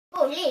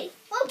Hobo lady,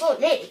 hobo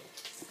lady,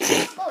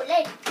 hobo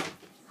lady,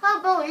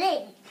 hobo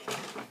lady,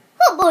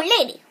 hobo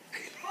lady,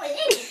 hobo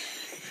lady.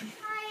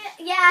 Hi,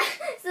 yeah,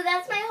 so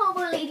that's my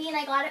hobo lady, and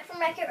I got it from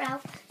Wreck-It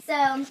Ralph.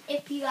 So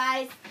if you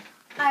guys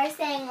are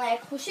saying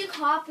like, who should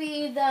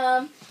copy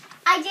them?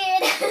 I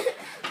did,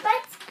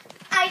 but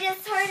I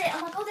just heard it.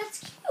 I'm like, oh, that's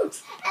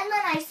cute. And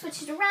then I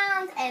switched it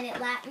around, and it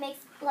makes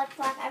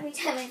laugh every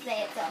time I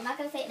say it. So I'm not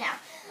gonna say it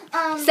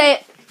now. Say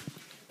it.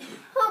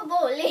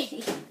 Hobo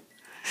lady.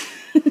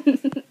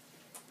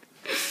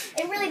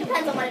 It really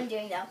depends on what I'm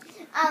doing, though.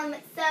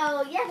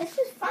 So yeah, this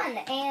was fun,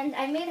 and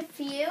I made a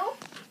few.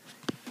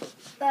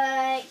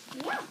 But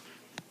yeah.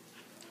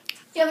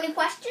 Do you have any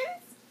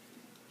questions?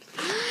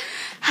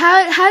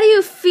 How do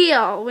you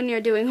feel when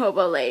you're doing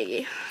Hobo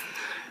Lady?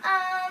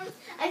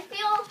 I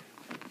feel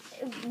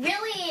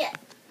really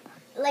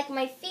like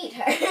my feet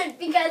hurt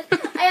because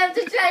I have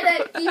to try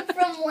to keep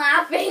from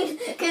laughing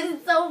because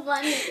it's so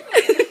funny.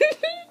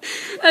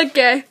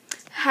 Okay.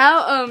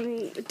 How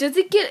does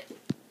it get?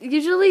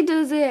 Usually,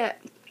 does it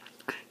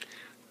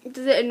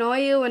annoy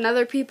you when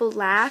other people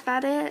laugh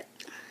at it?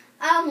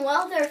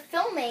 While they're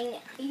filming,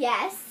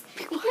 yes,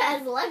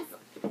 because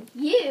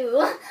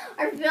you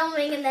are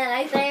filming and then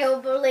I say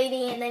Hobo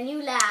Lady and then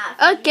you laugh.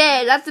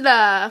 Okay, that's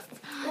enough.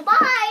 Well,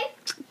 bye.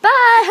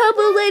 Bye,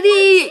 Hobo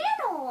Lady.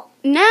 Channel.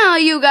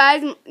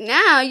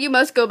 Now you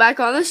must go back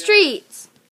on the streets.